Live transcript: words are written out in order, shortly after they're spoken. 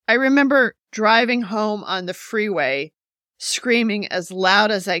I remember driving home on the freeway, screaming as loud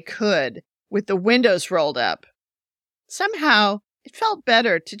as I could with the windows rolled up. Somehow, it felt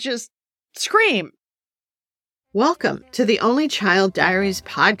better to just scream. Welcome to the Only Child Diaries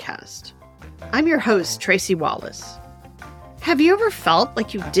podcast. I'm your host, Tracy Wallace. Have you ever felt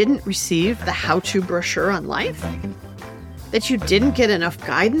like you didn't receive the how-to brochure on life? That you didn't get enough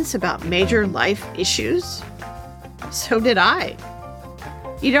guidance about major life issues? So did I.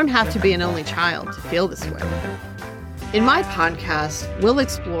 You don't have to be an only child to feel this way. In my podcast, we'll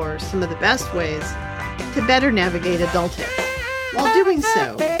explore some of the best ways to better navigate adulthood, while doing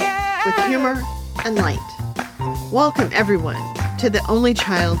so with humor and light. Welcome, everyone, to the Only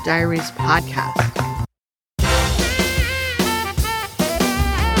Child Diaries podcast.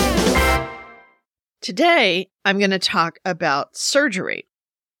 Today, I'm going to talk about surgery.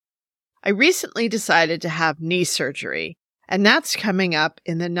 I recently decided to have knee surgery, and that's coming up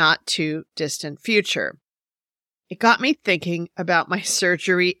in the not-too-distant future. It got me thinking about my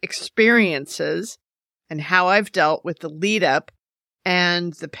surgery experiences and how I've dealt with the lead-up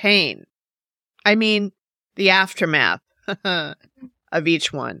and the pain. I mean, the aftermath of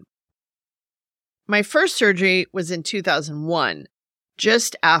each one. My first surgery was in 2001,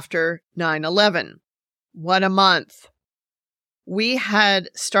 just after 9/11. What a month. We had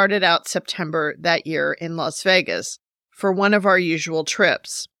started out September that year in Las Vegas for one of our usual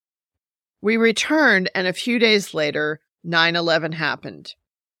trips. We returned, and a few days later, 9/11 happened.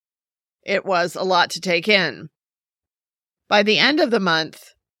 It was a lot to take in. By the end of the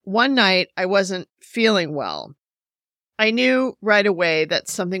month, one night I wasn't feeling well. I knew right away that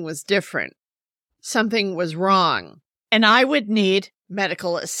something was different. Something was wrong, and I would need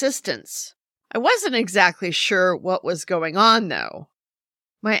medical assistance. I wasn't exactly sure what was going on, though.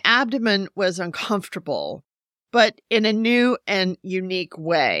 My abdomen was uncomfortable, but in a new and unique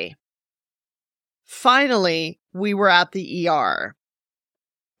way. Finally, we were at the ER.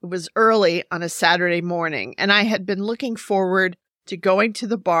 It was early on a Saturday morning, and I had been looking forward to going to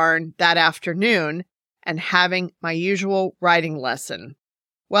the barn that afternoon and having my usual writing lesson.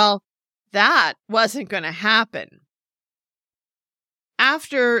 Well, that wasn't going to happen.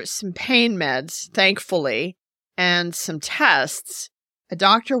 After some pain meds, thankfully, and some tests, a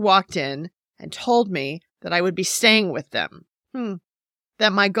doctor walked in and told me that I would be staying with them.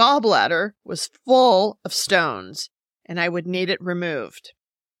 That my gallbladder was full of stones and I would need it removed.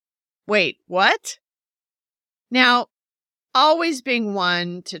 Wait, what? Now, always being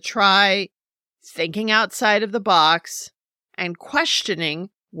one to try thinking outside of the box and questioning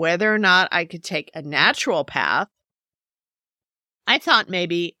whether or not I could take a natural path, I thought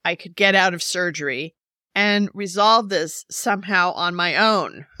maybe I could get out of surgery and resolve this somehow on my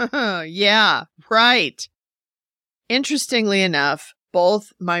own. Yeah, right. Interestingly enough,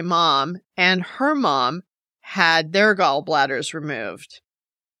 both my mom and her mom had their gallbladders removed.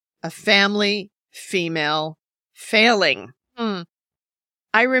 A family female failing.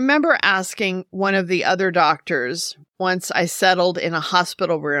 I remember asking one of the other doctors, once I settled in a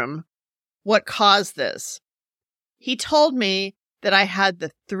hospital room, what caused this. He told me that I had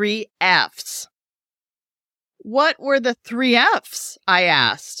the 3 Fs. What were the 3 Fs? I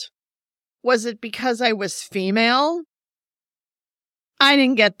asked. Was it because I was female? I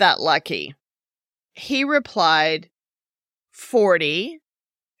didn't get that lucky. He replied, 40,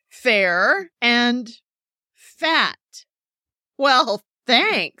 fair, and fat. Well,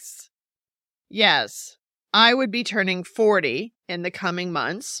 thanks. Yes, I would be turning 40 in the coming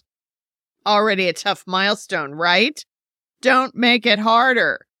months. Already a tough milestone, right? Don't make it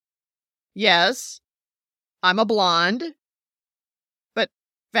harder. Yes, I'm a blonde. But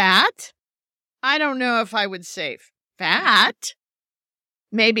fat? I don't know if I would say fat.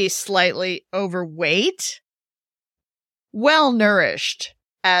 Maybe slightly overweight? Well-nourished,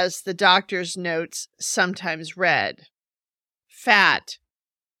 as the doctor's notes sometimes read. Fat.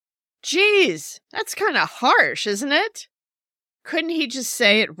 Geez, that's kind of harsh, isn't it? Couldn't he just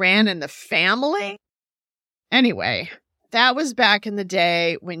say it ran in the family? Anyway, that was back in the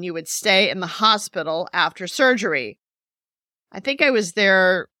day when you would stay in the hospital after surgery. I think I was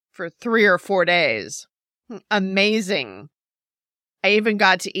there for 3 or 4 days. Amazing. I even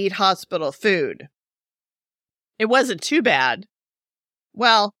got to eat hospital food. It wasn't too bad.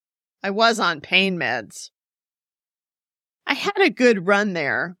 Well, I was on pain meds. I had a good run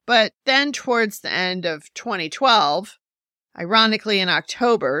there, but then towards the end of 2012, ironically in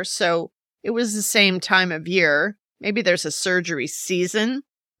October, so it was the same time of year, maybe there's a surgery season,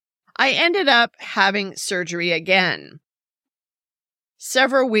 I ended up having surgery again.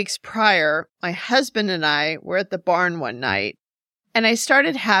 Several weeks prior, my husband and I were at the barn one night, and I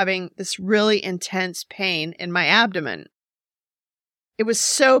started having this really intense pain in my abdomen. It was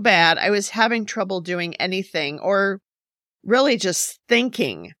so bad, I was having trouble doing anything or really just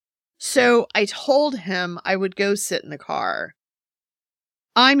thinking. So I told him I would go sit in the car.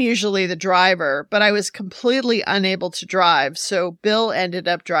 I'm usually the driver, but I was completely unable to drive, so Bill ended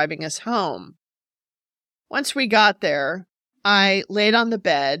up driving us home. Once we got there, I laid on the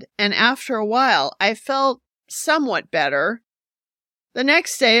bed, and after a while, I felt somewhat better. The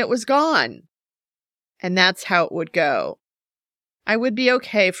next day, it was gone. And that's how it would go. I would be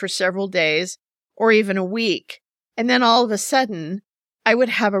okay for several days, or even a week, and then all of a sudden, I would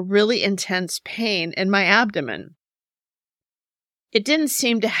have a really intense pain in my abdomen. It didn't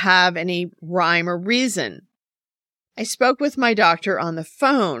seem to have any rhyme or reason. I spoke with my doctor on the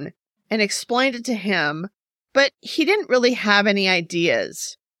phone and explained it to him, but he didn't really have any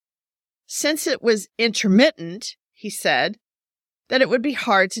ideas. Since it was intermittent, he said, that it would be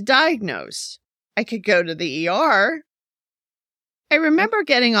hard to diagnose. I could go to the ER. I remember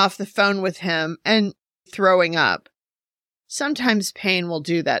getting off the phone with him and throwing up. Sometimes pain will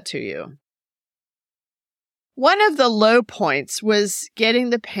do that to you. One of the low points was getting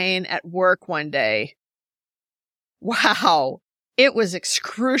the pain at work one day. Wow, it was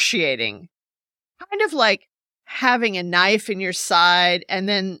excruciating. Kind of like having a knife in your side and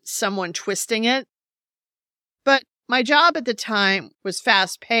then someone twisting it. But my job at the time was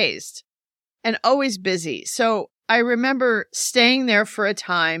fast-paced and always busy, so I remember staying there for a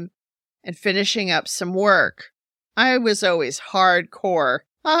time and finishing up some work. I was always hardcore.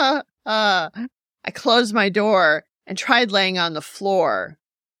 I closed my door and tried laying on the floor.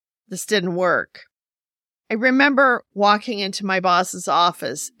 This didn't work. I remember walking into my boss's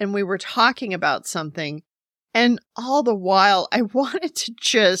office and we were talking about something, and all the while I wanted to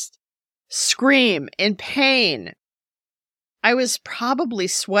just scream in pain. I was probably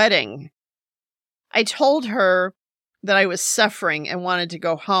sweating. I told her that I was suffering and wanted to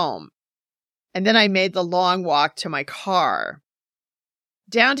go home, and then I made the long walk to my car.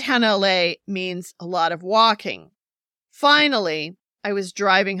 Downtown LA means a lot of walking. Finally, I was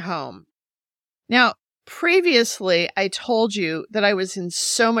driving home. Now, previously, I told you that I was in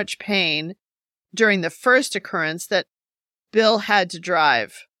so much pain during the first occurrence that Bill had to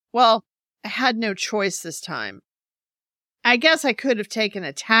drive. Well, I had no choice this time. I guess I could have taken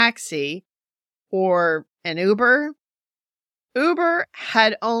a taxi or an Uber. Uber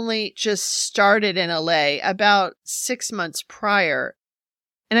had only just started in LA about 6 months prior,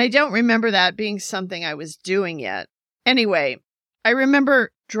 and I don't remember that being something I was doing yet. Anyway, I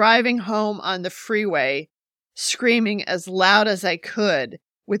remember driving home on the freeway, screaming as loud as I could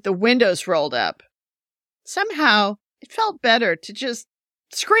with the windows rolled up. Somehow, it felt better to just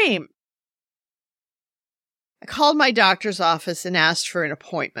scream. I called my doctor's office and asked for an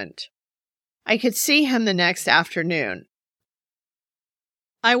appointment. I could see him the next afternoon.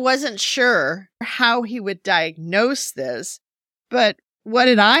 I wasn't sure how he would diagnose this, but what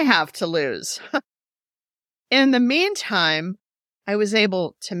did I have to lose? In the meantime, I was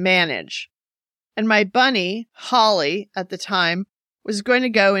able to manage. And my bunny, Holly, at the time, was going to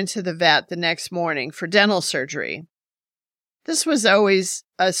go into the vet the next morning for dental surgery. This was always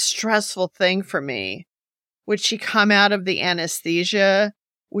a stressful thing for me. Would she come out of the anesthesia?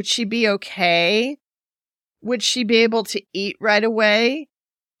 Would she be okay? Would she be able to eat right away?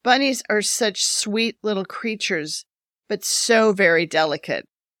 Bunnies are such sweet little creatures, but so very delicate.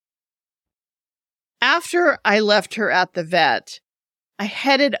 After I left her at the vet, I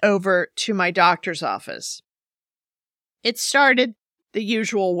headed over to my doctor's office. It started the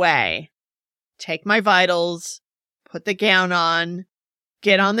usual way. Take my vitals, put the gown on,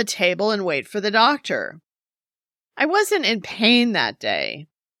 get on the table and wait for the doctor. I wasn't in pain that day.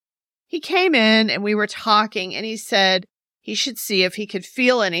 He came in and we were talking and he said he should see if he could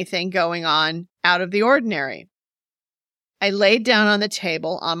feel anything going on out of the ordinary. I laid down on the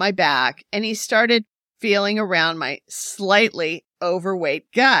table on my back and he started feeling around my slightly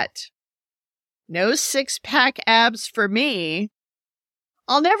overweight gut. No six-pack abs for me.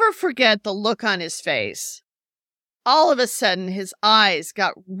 I'll never forget the look on his face. All of a sudden, his eyes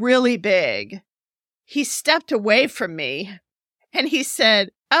got really big. He stepped away from me and he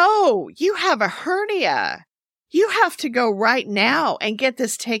said, "Oh, you have a hernia. You have to go right now and get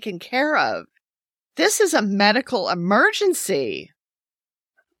this taken care of. This is a medical emergency."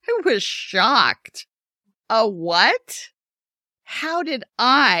 I was shocked. A what? How did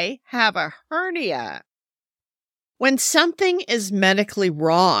I have a hernia? When something is medically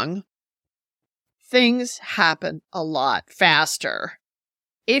wrong, things happen a lot faster.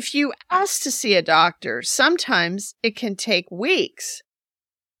 If you ask to see a doctor, sometimes it can take weeks.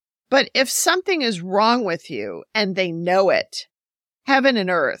 But if something is wrong with you and they know it, heaven and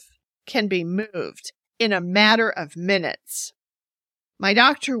earth can be moved in a matter of minutes. My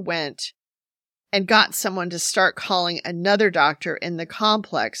doctor went and got someone to start calling another doctor in the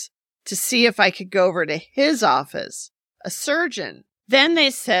complex to see if I could go over to his office, a surgeon. Then they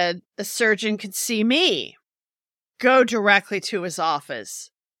said the surgeon could see me. Go directly to his office.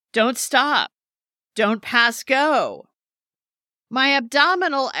 Don't stop. Don't pass go. My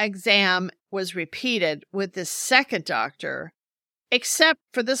abdominal exam was repeated with the second doctor, except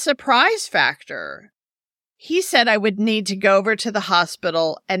for the surprise factor. He said I would need to go over to the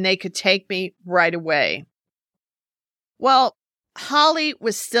hospital and they could take me right away. Well, Holly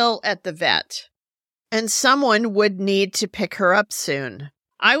was still at the vet, and someone would need to pick her up soon.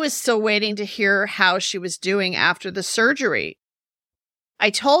 I was still waiting to hear how she was doing after the surgery. I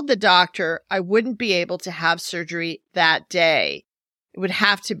told the doctor I wouldn't be able to have surgery that day. It would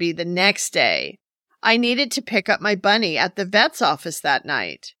have to be the next day. I needed to pick up my bunny at the vet's office that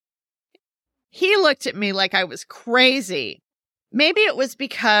night. He looked at me like I was crazy. Maybe it was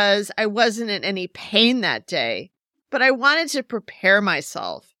because I wasn't in any pain that day, but I wanted to prepare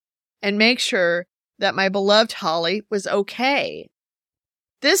myself and make sure that my beloved Holly was okay.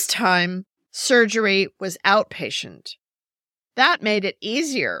 This time, surgery was outpatient. That made it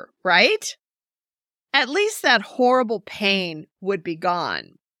easier, right? At least that horrible pain would be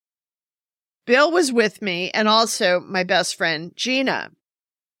gone. Bill was with me and also my best friend, Gina.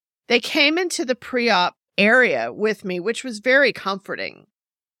 They came into the pre-op area with me, which was very comforting.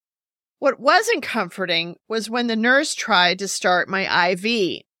 What wasn't comforting was when the nurse tried to start my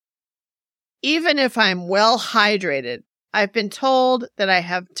IV. Even if I'm well hydrated, I've been told that I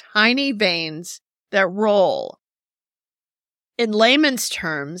have tiny veins that roll. In layman's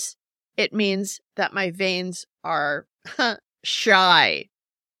terms, it means that my veins are shy.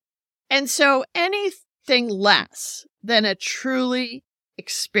 And so anything less than a truly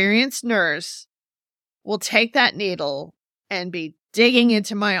experienced nurse will take that needle and be digging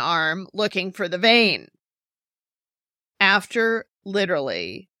into my arm looking for the vein. After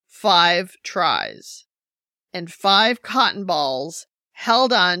literally 5 tries and 5 cotton balls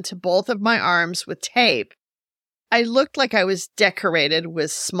held on to both of my arms with tape, I looked like I was decorated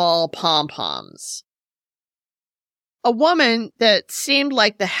with small pom-poms. A woman that seemed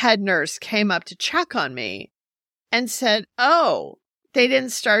like the head nurse came up to check on me and said, "Oh, they didn't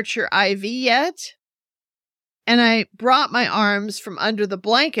start your IV yet?" And I brought my arms from under the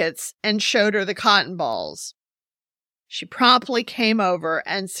blankets and showed her the cotton balls. She promptly came over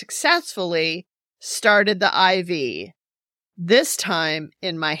and successfully started the IV, this time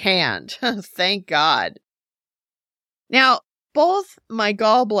in my hand. Thank God. Now, both my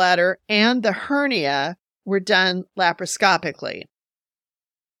gallbladder and the hernia were done laparoscopically.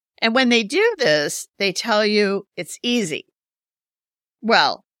 And when they do this, they tell you it's easy.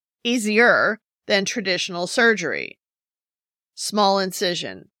 Well, easier than traditional surgery. Small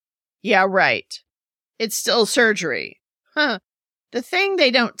incision. Yeah, right. It's still surgery. The thing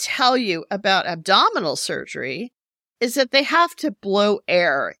they don't tell you about abdominal surgery is that they have to blow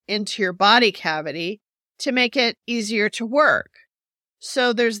air into your body cavity to make it easier to work.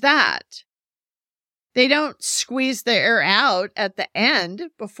 So there's that. They don't squeeze the air out at the end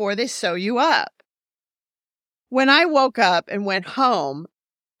before they sew you up. When I woke up and went home,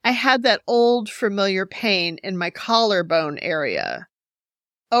 I had that old familiar pain in my collarbone area.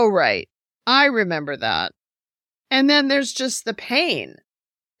 Oh, right. I remember that. And then there's just the pain.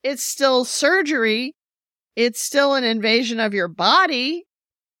 It's still surgery. It's still an invasion of your body.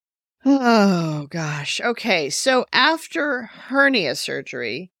 Oh, gosh. Okay, so after hernia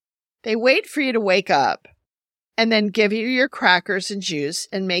surgery, they wait for you to wake up and then give you your crackers and juice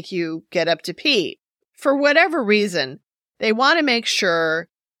and make you get up to pee. For whatever reason, they want to make sure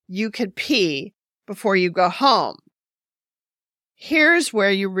you can pee before you go home. Here's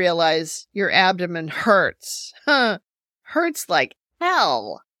where you realize your abdomen hurts. Hurts like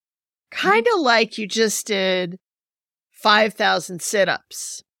hell. Kind of like you just did 5,000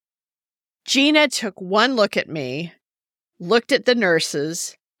 sit-ups. Gina took one look at me, looked at the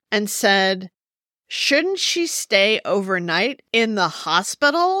nurses, and said, "Shouldn't she stay overnight in the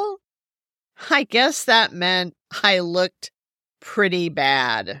hospital?" I guess that meant I looked pretty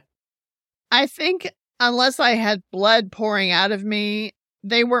bad. I think unless I had blood pouring out of me,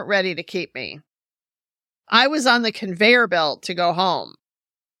 they weren't ready to keep me. I was on the conveyor belt to go home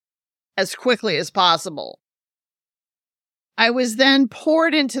as quickly as possible. I was then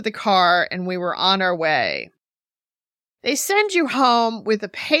poured into the car and we were on our way. They send you home with a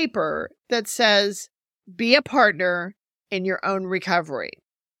paper that says, be a partner in your own recovery.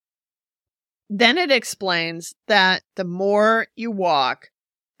 Then it explains that the more you walk,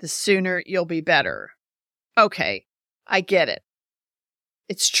 the sooner you'll be better. Okay, I get it.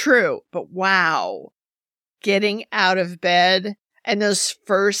 It's true, but wow. Getting out of bed and those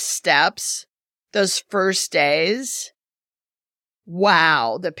first steps, those first days,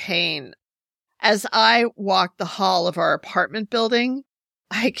 wow, the pain. As I walked the hall of our apartment building,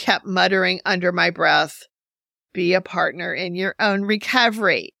 I kept muttering under my breath, be a partner in your own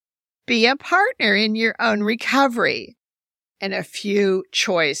recovery. Be a partner in your own recovery. And a few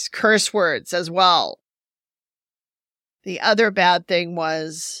choice curse words as well. The other bad thing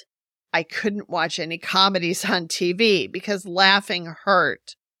was I couldn't watch any comedies on TV because laughing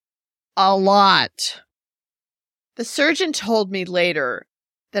hurt a lot. The surgeon told me later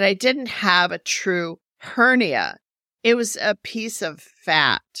that I didn't have a true hernia. It was a piece of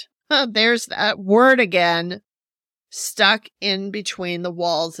fat. There's that word again, stuck in between the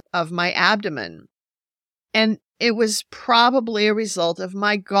walls of my abdomen. And it was probably a result of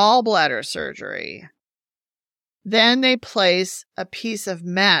my gallbladder surgery. Then they place a piece of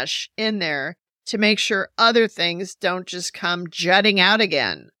mesh in there to make sure other things don't just come jutting out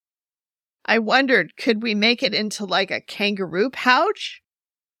again. I wondered, could we make it into like a kangaroo pouch?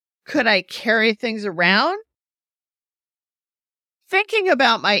 Could I carry things around? Thinking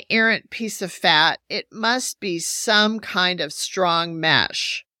about my errant piece of fat, it must be some kind of strong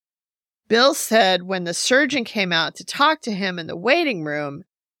mesh. Bill said when the surgeon came out to talk to him in the waiting room,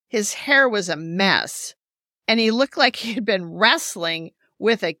 his hair was a mess, and he looked like he'd been wrestling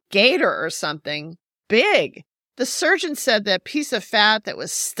with a gator or something big. The surgeon said that piece of fat that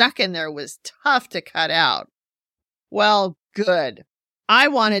was stuck in there was tough to cut out. Well, good. I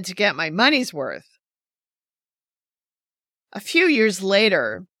wanted to get my money's worth. A few years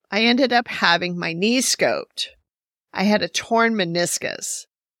later, I ended up having my knee scoped. I had a torn meniscus,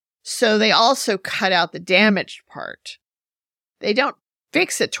 so they also cut out the damaged part. They don't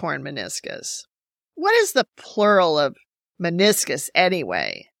fix a torn meniscus. What is the plural of meniscus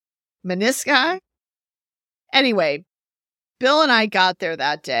anyway? Menisci? Anyway, Bill and I got there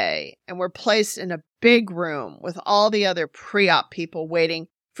that day and were placed in a big room with all the other pre-op people waiting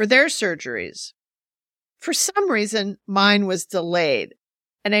for their surgeries. For some reason, mine was delayed,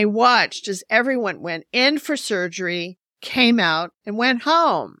 and I watched as everyone went in for surgery, came out, and went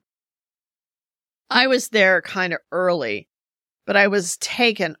home. I was there kind of early, but I was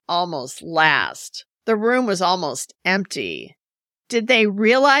taken almost last. The room was almost empty. Did they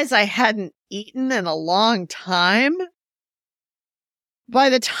realize I hadn't eaten in a long time? By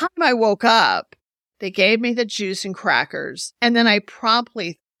the time I woke up, they gave me the juice and crackers, and then I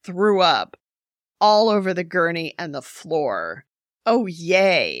promptly threw up all over the gurney and the floor. Oh,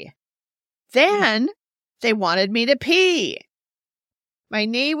 yay. Then they wanted me to pee. My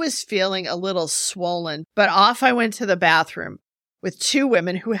knee was feeling a little swollen, but off I went to the bathroom with two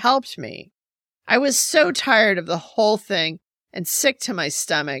women who helped me. I was so tired of the whole thing and sick to my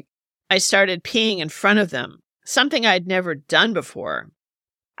stomach, I started peeing in front of them, something I'd never done before.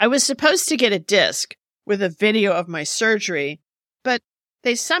 I was supposed to get a disc with a video of my surgery, but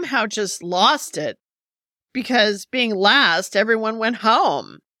they somehow just lost it because being last, everyone went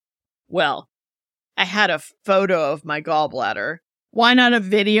home. Well, I had a photo of my gallbladder. Why not a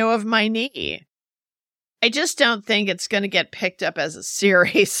video of my knee? I just don't think it's going to get picked up as a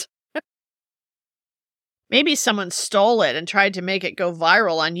series. Maybe someone stole it and tried to make it go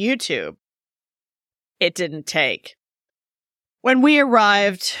viral on YouTube. It didn't take. When we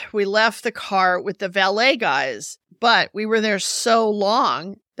arrived, we left the car with the valet guys, but we were there so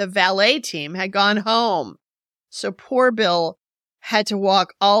long, the valet team had gone home. So poor Bill had to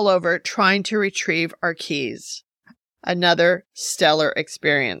walk all over trying to retrieve our keys. Another stellar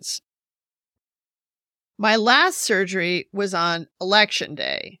experience. My last surgery was on Election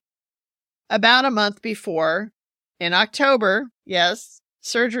Day. About a month before, in October, yes,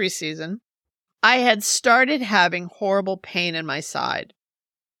 surgery season, I had started having horrible pain in my side.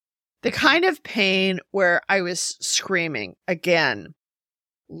 The kind of pain where I was screaming again,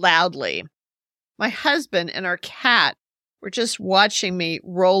 loudly. My husband and our cat were just watching me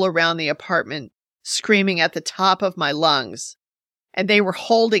roll around the apartment, screaming at the top of my lungs, and they were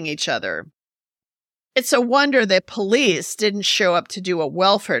holding each other. It's a wonder that police didn't show up to do a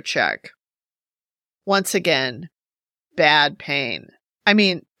welfare check. Once again, bad pain. I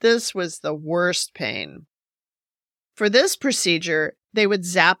mean, this was the worst pain. For this procedure, they would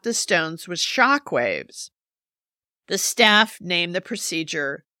zap the stones with shock waves. The staff named the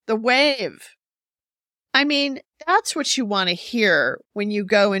procedure the wave. I mean, that's what you want to hear when you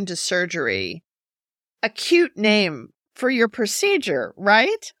go into surgery. A cute name for your procedure,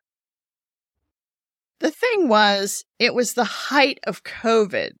 right? The thing was, it was the height of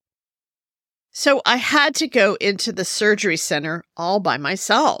COVID. So I had to go into the surgery center all by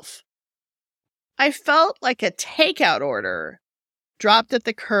myself. I felt like a takeout order, dropped at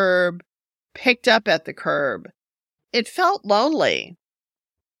the curb, picked up at the curb. It felt lonely.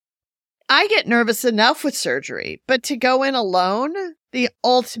 I get nervous enough with surgery, but to go in alone, the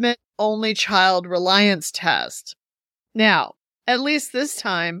ultimate only child reliance test. Now, at least this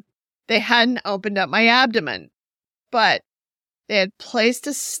time, they hadn't opened up my abdomen, but they had placed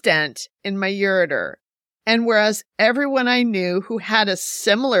a stent in my ureter. And whereas everyone I knew who had a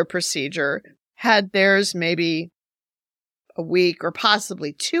similar procedure had theirs maybe a week or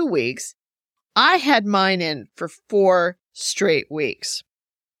possibly 2 weeks, I had mine in for 4 straight weeks.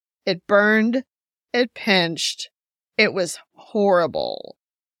 It burned, it pinched, it was horrible.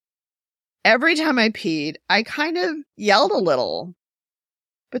 Every time I peed, I kind of yelled a little.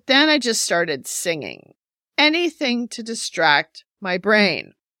 But then I just started singing. Anything to distract my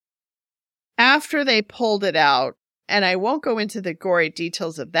brain. After they pulled it out, and I won't go into the gory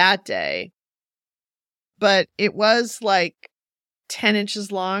details of that day, but it was like 10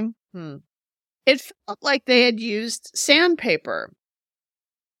 inches long. It felt like they had used sandpaper.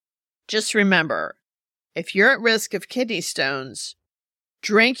 Just remember, if you're at risk of kidney stones,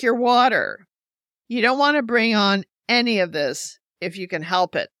 drink your water. You don't want to bring on any of this if you can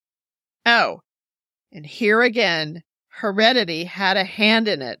help it. Oh, and here again, heredity had a hand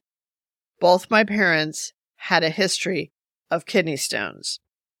in it. Both my parents had a history of kidney stones.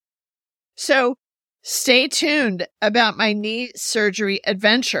 So stay tuned about my knee surgery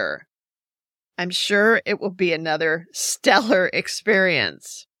adventure. I'm sure it will be another stellar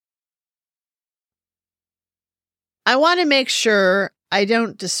experience. I want to make sure I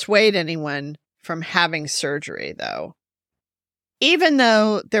don't dissuade anyone from having surgery, though. Even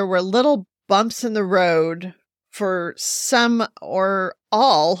though there were little bumps in the road for some or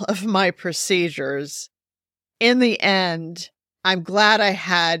all of my procedures, in the end, I'm glad I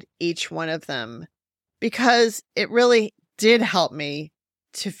had each one of them because it really did help me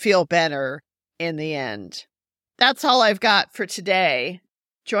to feel better in the end. That's all I've got for today.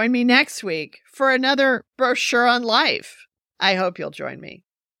 Join me next week for another brochure on life. I hope you'll join me.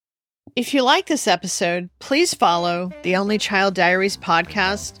 If you like this episode, please follow the Only Child Diaries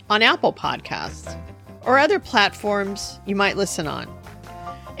podcast on Apple Podcasts or other platforms you might listen on.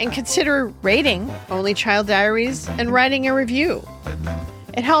 And consider rating Only Child Diaries and writing a review.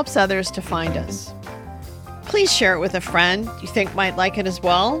 It helps others to find us. Please share it with a friend you think might like it as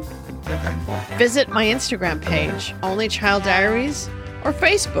well. Visit my Instagram page, Only Child Diaries, or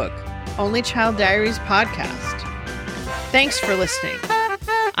Facebook, Only Child Diaries Podcast. Thanks for listening.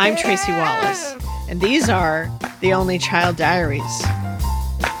 I'm Tracy Wallace, and these are the Only Child Diaries.